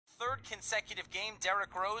third consecutive game,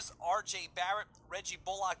 Derrick Rose, R.J. Barrett, Reggie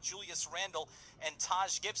Bullock, Julius Randle, and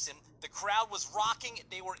Taj Gibson. The crowd was rocking.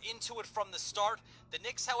 They were into it from the start. The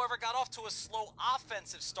Knicks, however, got off to a slow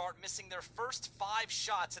offensive start, missing their first 5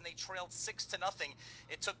 shots, and they trailed 6-0.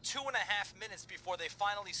 It took 2.5 minutes before they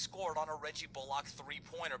finally scored on a Reggie Bullock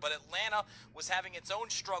three-pointer. But Atlanta was having its own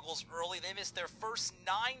struggles early. They missed their first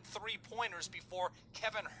 9 three-pointers before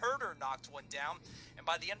Kevin Huerter knocked one down. And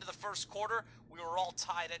by the end of the first quarter, we were all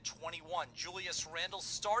tied at 21. Julius Randle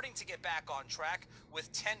starting to get back on track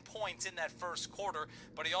with 10 points in that first quarter,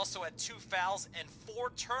 but he also had 2 fouls and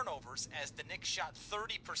 4 turnovers as the Knicks shot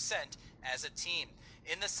 30% as a team.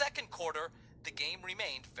 In the second quarter, the game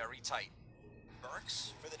remained very tight.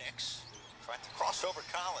 Burks for the Knicks, trying to cross over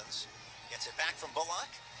Collins, gets it back from Bullock,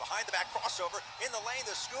 behind the back crossover, in the lane,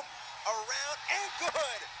 the scoop, around, and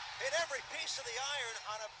good! Hit every piece of the iron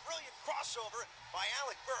on a brilliant crossover by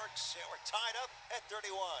Alec Burks, and we're tied up at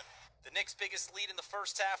 31. The Knicks' biggest lead in the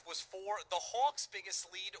first half was 4. The Hawks'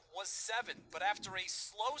 biggest lead was 7. But after a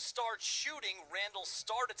slow start shooting, Randle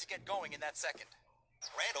started to get going in that second.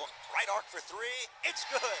 Randle, right arc for 3. It's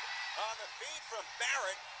good. On the feed from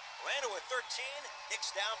Barrett. Randle with 13.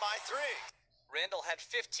 Knicks down by 3. Randle had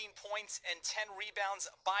 15 points and 10 rebounds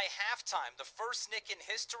by halftime, the first Knick in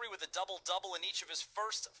history with a double-double in each of his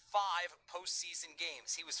first 5 postseason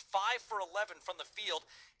games. He was 5 for 11 from the field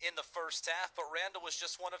in the first half, but Randle was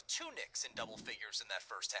just one of 2 Knicks in double figures in that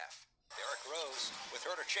first half. Derrick Rose with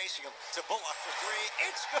Huerter chasing him to Bullock for 3.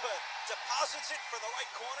 It's good. Deposits it for the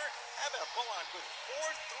right corner. Evan Bullock with 4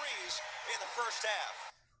 threes in the first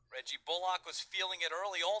half. Reggie Bullock was feeling it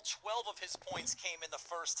early. All 12 of his points came in the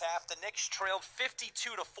first half. The Knicks trailed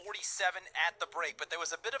 52-47 at the break, but there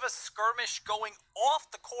was a bit of a skirmish going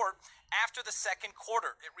off the court after the second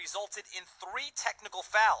quarter. It resulted in 3 technical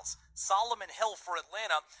fouls. Solomon Hill for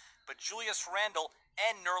Atlanta, but Julius Randle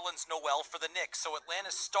and Nerlens Noel for the Knicks. So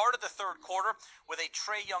Atlanta started the third quarter with a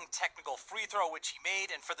Trae Young technical free throw, which he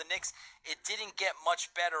made, and for the Knicks, it didn't get much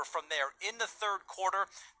better from there. In the third quarter,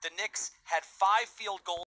 the Knicks had 5 field goals.